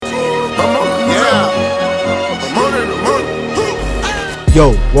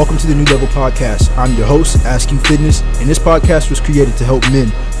Yo, welcome to the New Level Podcast. I'm your host, Ask You Fitness, and this podcast was created to help men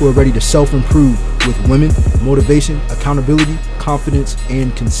who are ready to self-improve with women, motivation, accountability, confidence,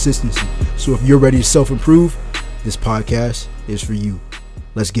 and consistency. So if you're ready to self-improve, this podcast is for you.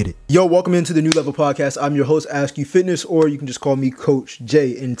 Let's get it. Yo, welcome into the New Level Podcast. I'm your host, Ask You Fitness, or you can just call me Coach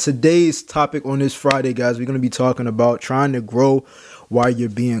J. And today's topic on this Friday, guys, we're going to be talking about trying to grow while you're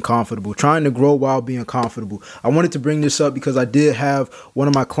being comfortable. Trying to grow while being comfortable. I wanted to bring this up because I did have one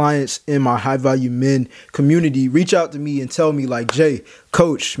of my clients in my High Value Men community reach out to me and tell me like, Jay,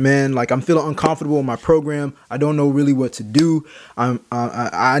 Coach, man, like I'm feeling uncomfortable in my program. I don't know really what to do.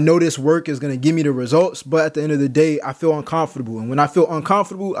 I know this work is going to give me the results, but at the end of the day, I feel uncomfortable. And when I feel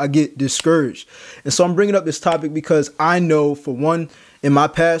uncomfortable, I get discouraged. And so I'm bringing up this topic because I know, for one, in my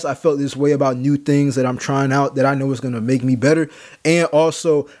past, I felt this way about new things that I'm trying out that I know is going to make me better. And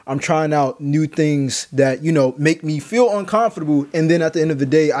also, I'm trying out new things that, make me feel uncomfortable. And then at the end of the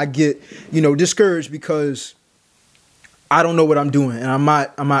day, I get, discouraged because I don't know what I'm doing and I'm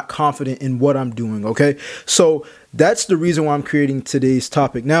not confident in what I'm doing. Okay. So that's the reason why I'm creating today's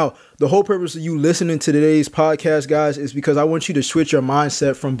topic. Now, the whole purpose of you listening to today's podcast, guys, is because I want you to switch your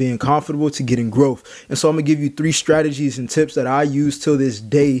mindset from being comfortable to getting growth. And so I'm going to give you 3 strategies and tips that I use till this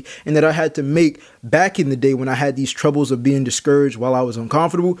day and that I had to make back in the day when I had these troubles of being discouraged while I was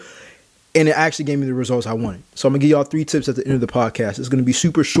uncomfortable. And it actually gave me the results I wanted. So I'm going to give y'all 3 tips at the end of the podcast. It's going to be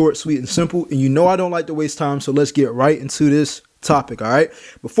super short, sweet, and simple. And I don't like to waste time. So let's get right into this topic. All right.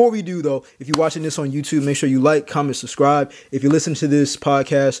 Before we do, though, if you're watching this on YouTube, make sure you like, comment, subscribe. If you listen to this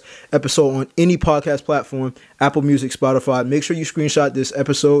podcast episode on any podcast platform, Apple Music, Spotify, make sure you screenshot this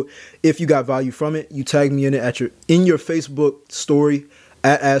episode. If you got value from it, you tag me in it in your Facebook story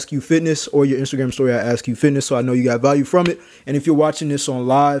at Ask You Fitness, or your Instagram story at Ask You Fitness, so I know you got value from it. And if you're watching this on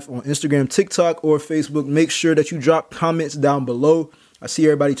live on Instagram, TikTok, or Facebook, make sure that you drop comments down below. I see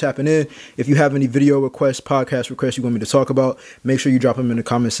everybody tapping in. If you have any video requests, podcast requests you want me to talk about, make sure you drop them in the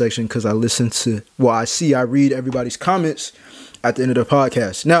comment section because I read everybody's comments at the end of the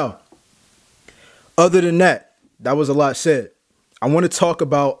podcast. Now, other than that was a lot said. I want to talk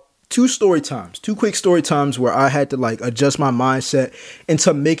about 2 quick story times where I had to adjust my mindset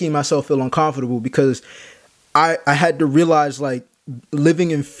into making myself feel uncomfortable because I had to realize living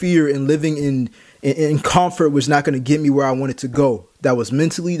in fear and living in comfort was not going to get me where I wanted to go. That was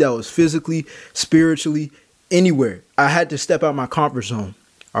mentally, that was physically, spiritually, anywhere. I had to step out my comfort zone.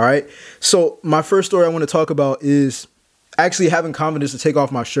 All right. So my first story I want to talk about is actually having confidence to take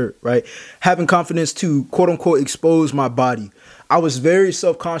off my shirt, right? Having confidence to quote unquote expose my body. I was very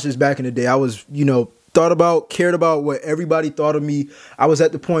self-conscious back in the day. I was, cared about what everybody thought of me. I was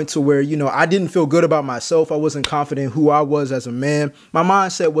at the point to where, I didn't feel good about myself. I wasn't confident in who I was as a man. My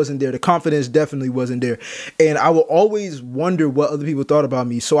mindset wasn't there. The confidence definitely wasn't there. And I would always wonder what other people thought about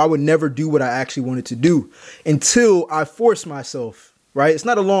me. So I would never do what I actually wanted to do until I forced myself. Right. It's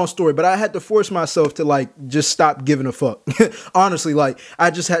not a long story, but I had to force myself to just stop giving a fuck. Honestly,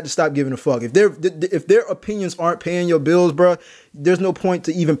 I just had to stop giving a fuck. If their opinions aren't paying your bills, bro, there's no point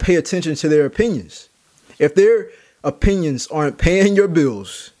to even pay attention to their opinions. If their opinions aren't paying your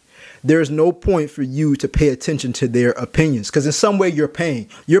bills, there's no point for you to pay attention to their opinions because in some way you're paying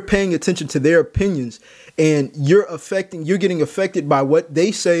attention to their opinions and you're getting affected by what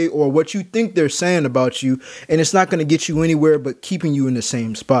they say or what you think they're saying about you. And it's not going to get you anywhere but keeping you in the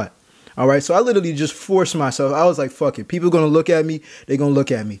same spot. All right. So I literally just forced myself. I was like, fuck it. People are going to look at me. They're going to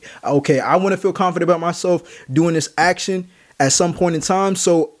look at me. Okay. I want to feel confident about myself doing this action at some point in time.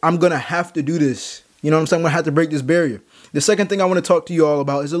 So I'm going to have to do this. You know what I'm saying? I'm going to have to break this barrier. The second thing I want to talk to you all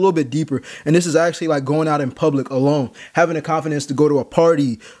about is a little bit deeper. And this is actually going out in public alone, having the confidence to go to a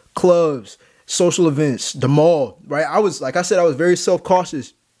party, clubs, social events, the mall, right? I was very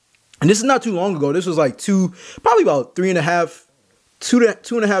self-cautious. And this is not too long ago. This was probably about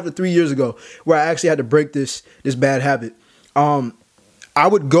 2.5 to 3 years ago where I actually had to break this bad habit. I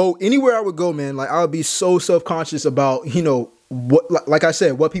would go anywhere I would go, man. I would be so self-conscious about, what, like I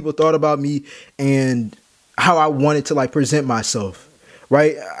said, what people thought about me and how I wanted to present myself.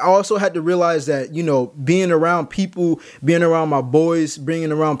 Right. I also had to realize that, being around people, being around my boys,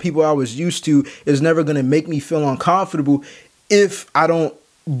 being around people I was used to is never going to make me feel uncomfortable if I don't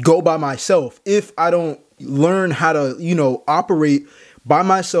go by myself, if I don't learn how to, operate by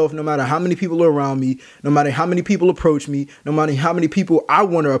myself, no matter how many people are around me, no matter how many people approach me, no matter how many people I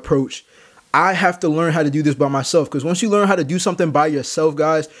want to approach. I have to learn how to do this by myself because once you learn how to do something by yourself,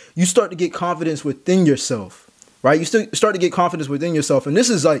 guys, you start to get confidence within yourself. right? You still start to get confidence within yourself. And this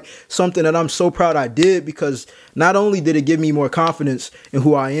is like something that I'm so proud I did, because not only did it give me more confidence in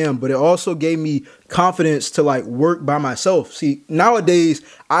who I am, but it also gave me confidence to like work by myself. See, nowadays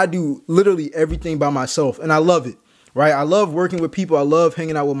I do literally everything by myself and I love it, right? I love working with people. I love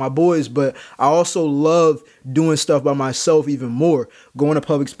hanging out with my boys, but I also love doing stuff by myself even more. Going to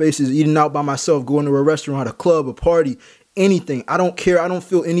public spaces, eating out by myself, going to a restaurant, a club, a party, anything. I don't care. I don't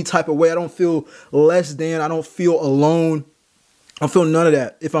feel any type of way. I don't feel less than. I don't feel alone. I feel none of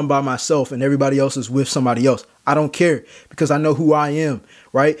that if I'm by myself and everybody else is with somebody else. I don't care, because I know who I am,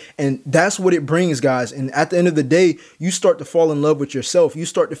 right? And that's what it brings, guys. And at the end of the day, you start to fall in love with yourself. You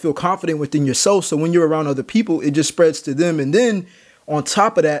start to feel confident within yourself. So when you're around other people, it just spreads to them. And then on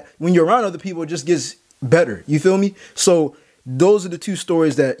top of that, when you're around other people, it just gets better. You feel me? So those are the two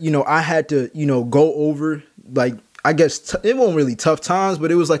stories that, I had to, go over. Like, I guess it wasn't really tough times,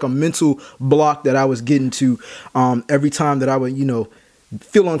 but it was like a mental block that I was getting to every time that I would,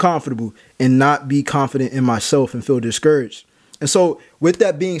 feel uncomfortable and not be confident in myself and feel discouraged. And so with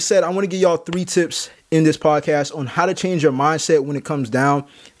that being said, I want to give y'all 3 tips in this podcast on how to change your mindset when it comes down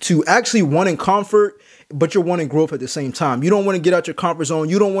to actually wanting comfort, but you're wanting growth at the same time. You don't want to get out your comfort zone.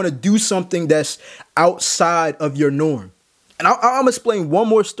 You don't want to do something that's outside of your norm. And I'm going to explain one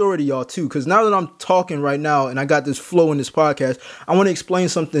more story to y'all too, because now that I'm talking right now and I got this flow in this podcast, I want to explain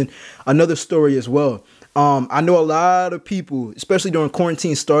another story as well. I know a lot of people, especially during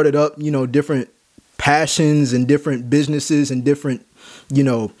quarantine, started up, different passions and different businesses and different,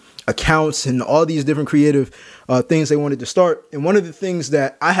 accounts and all these different creative things they wanted to start. And one of the things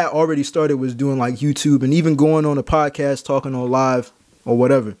that I had already started was doing like YouTube and even going on a podcast, talking on live or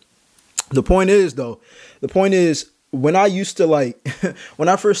whatever. The point is, when I used to when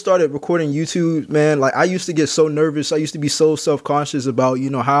I first started recording YouTube, man, like I used to get so nervous. I used to be so self-conscious about,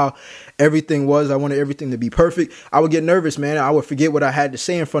 how everything was. I wanted everything to be perfect. I would get nervous, man. I would forget what I had to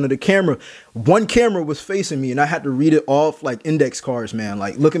say in front of the camera. One camera was facing me and I had to read it off like index cards, man.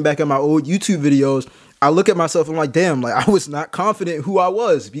 Like looking back at my old YouTube videos, I look at myself and I'm like, damn, like I was not confident who I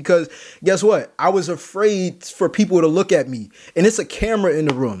was, because guess what? I was afraid for people to look at me, and it's a camera in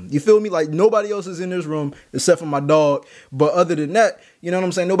the room. You feel me? Like nobody else is in this room except for my dog. But other than that, you know what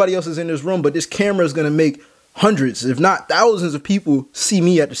I'm saying? Nobody else is in this room, but this camera is going to make hundreds, if not thousands of people see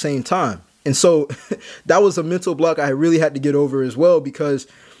me at the same time. And so that was a mental block I really had to get over as well, because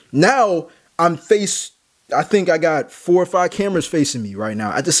now I think I got 4 or 5 cameras facing me right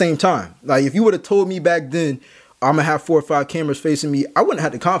now at the same time. Like if you would have told me back then I'm gonna have 4 or 5 cameras facing me, I wouldn't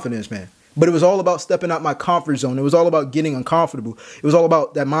have the confidence, man. But it was all about stepping out my comfort zone. It was all about getting uncomfortable. It was all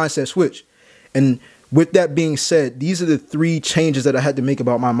about that mindset switch. And with that being said, these are the 3 changes that I had to make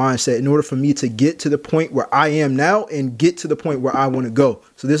about my mindset in order for me to get to the point where I am now and get to the point where I want to go.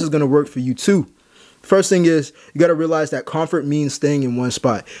 So this is going to work for you too. First thing is, you got to realize that comfort means staying in one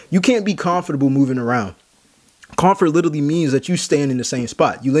spot. You can't be comfortable moving around. Comfort literally means that you stand in the same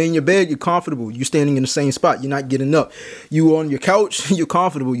spot. You lay in your bed, you're comfortable. You're standing in the same spot. You're not getting up. You on your couch, you're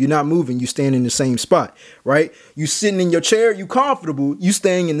comfortable. You're not moving. You stand in the same spot, right? You sitting in your chair, you comfortable. You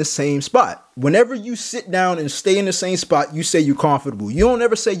staying in the same spot. Whenever you sit down and stay in the same spot, you say you're comfortable. You don't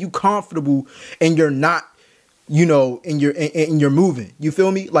ever say you comfortable and you're not, and you're moving. You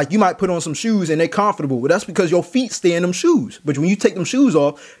feel me? Like you might put on some shoes and they're comfortable, but that's because your feet stay in them shoes. But when you take them shoes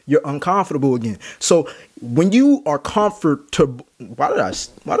off, you're uncomfortable again. So when you are comfortable, why did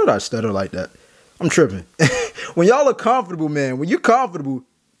I stutter like that? I'm tripping. When y'all are comfortable, man, when you're comfortable,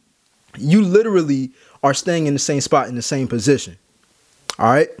 you literally are staying in the same spot, in the same position.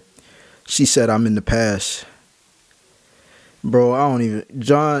 All right. She said I'm in the past. Bro, I don't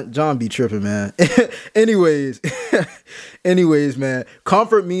even, John be tripping, man. anyways, man,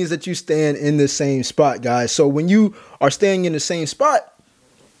 comfort means that you stand in the same spot, guys. So when you are staying in the same spot,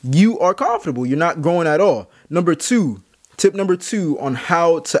 you are comfortable. You're not growing at all. Tip number two on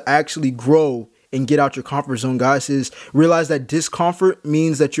how to actually grow and get out your comfort zone, guys, is realize that discomfort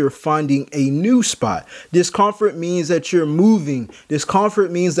means that you're finding a new spot. Discomfort means that you're moving.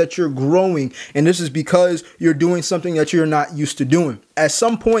 Discomfort means that you're growing. And this is because you're doing something that you're not used to doing. At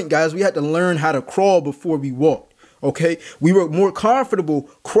some point, guys, we had to learn how to crawl before we walk. Okay, we were more comfortable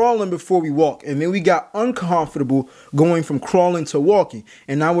crawling before we walk, and then we got uncomfortable going from crawling to walking.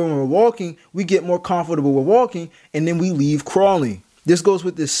 And now when we're walking, we get more comfortable with walking, and then we leave crawling. This goes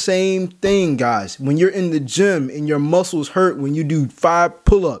with the same thing, guys. When you're in the gym and your muscles hurt when you do 5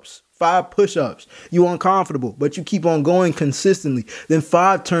 pull-ups, 5 push-ups. You're uncomfortable, but you keep on going consistently. Then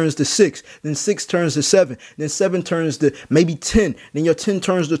 5 turns to 6. Then 6 turns to 7. Then 7 turns to maybe 10. Then your 10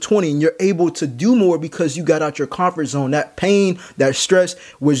 turns to 20. And you're able to do more because you got out your comfort zone. That pain, that stress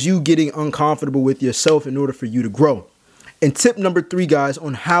was you getting uncomfortable with yourself in order for you to grow. And tip number 3, guys,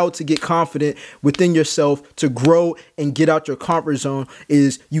 on how to get confident within yourself to grow and get out your comfort zone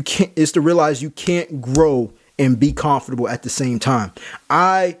is to realize you can't grow and be comfortable at the same time.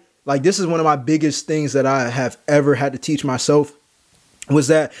 This is one of my biggest things that I have ever had to teach myself, was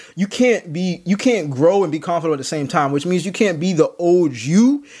that you can't grow and be confident at the same time, which means you can't be the old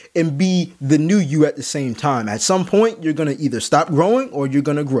you and be the new you at the same time. At some point, you're going to either stop growing or you're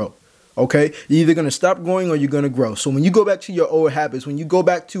going to grow. Okay, you're either going to stop growing or you're going to grow. So when you go back to your old habits, when you go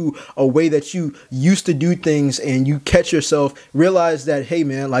back to a way that you used to do things and you catch yourself, realize that, hey,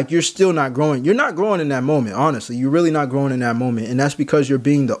 man, like you're still not growing. You're not growing in that moment. Honestly, you're really not growing in that moment. And that's because you're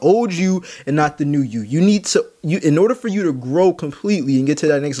being the old you and not the new you. In order for you to grow completely and get to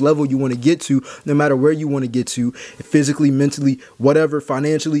that next level you want to get to, no matter where you want to get to, physically, mentally, whatever,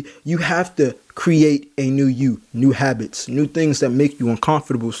 financially, you have to create a new you, new habits, new things that make you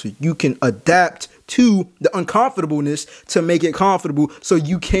uncomfortable so you can adapt to the uncomfortableness to make it comfortable so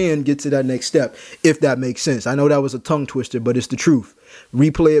you can get to that next step, if that makes sense. I know that was a tongue twister, but it's the truth.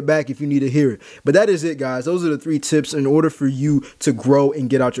 Replay it back if you need to hear it. But that is it, guys. Those are the 3 tips in order for you to grow and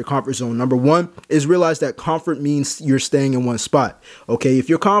get out your comfort zone. Number 1 is realize that comfort means you're staying in one spot. Okay, if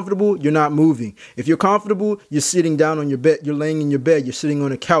you're comfortable, you're not moving. If you're comfortable, you're sitting down on your bed, you're laying in your bed, you're sitting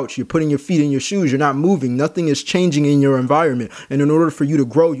on a couch, you're putting your feet in your shoes, you're not moving. Nothing is changing in your environment. And in order for you to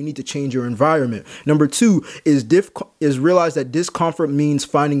grow, you need to change your environment. Number 2 is realize that discomfort means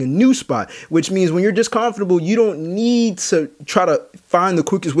finding a new spot, which means when you're discomfortable, you don't need to try to find the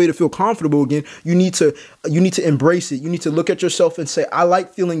quickest way to feel comfortable again. You need to embrace it. You need to look at yourself and say, I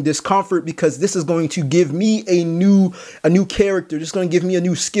like feeling discomfort because this is going to give me a new character. This is going to give me a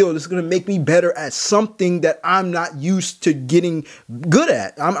new skill. This is going to make me better at something that I'm not used to getting good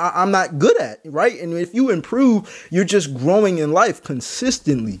at. I'm not good at, right? And if you improve, you're just growing in life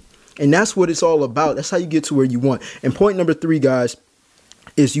consistently. And that's what it's all about. That's how you get to where you want. And point number 3, guys,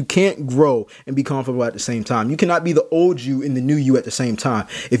 is you can't grow and be comfortable at the same time. You cannot be the old you and the new you at the same time.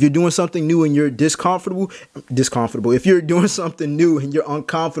 If you're doing something new and you're discomfortable, if you're doing something new and you're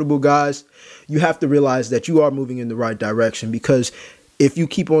uncomfortable, guys, you have to realize that you are moving in the right direction, because if you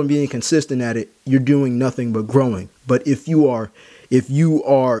keep on being consistent at it, you're doing nothing but growing. But if you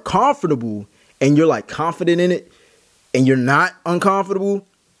are comfortable and you're like confident in it and you're not uncomfortable,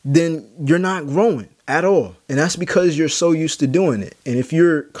 then you're not growing at all. And that's because you're so used to doing it. And if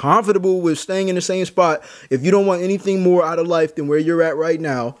you're comfortable with staying in the same spot, if you don't want anything more out of life than where you're at right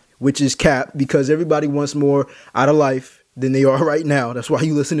now, which is cap, because everybody wants more out of life than they are right now. That's why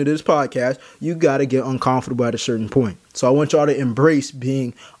you listen to this podcast. You got to get uncomfortable at a certain point. So I want y'all to embrace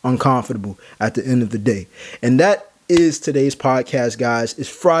being uncomfortable at the end of the day. And that is today's podcast, guys. It's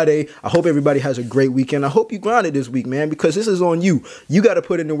Friday. I hope everybody has a great weekend. I hope you grinded this week, man, because this is on you. You got to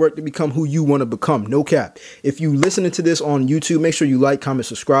put in the work to become who you want to become. No cap. If you listening to this on YouTube, make sure you like, comment,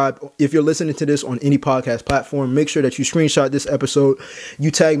 subscribe. If you're listening to this on any podcast platform, make sure that you screenshot this episode.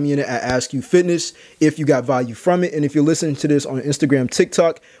 You tag me in it at Ask You Fitness if you got value from it. And if you're listening to this on Instagram,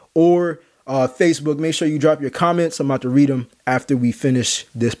 TikTok, or Facebook, make sure you drop your comments. I'm about to read them after we finish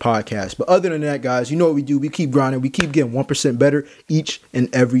this podcast. But other than that, guys, you know what we do. We keep grinding. We keep getting 1% better each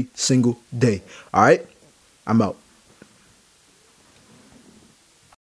and every single day. All right, I'm out.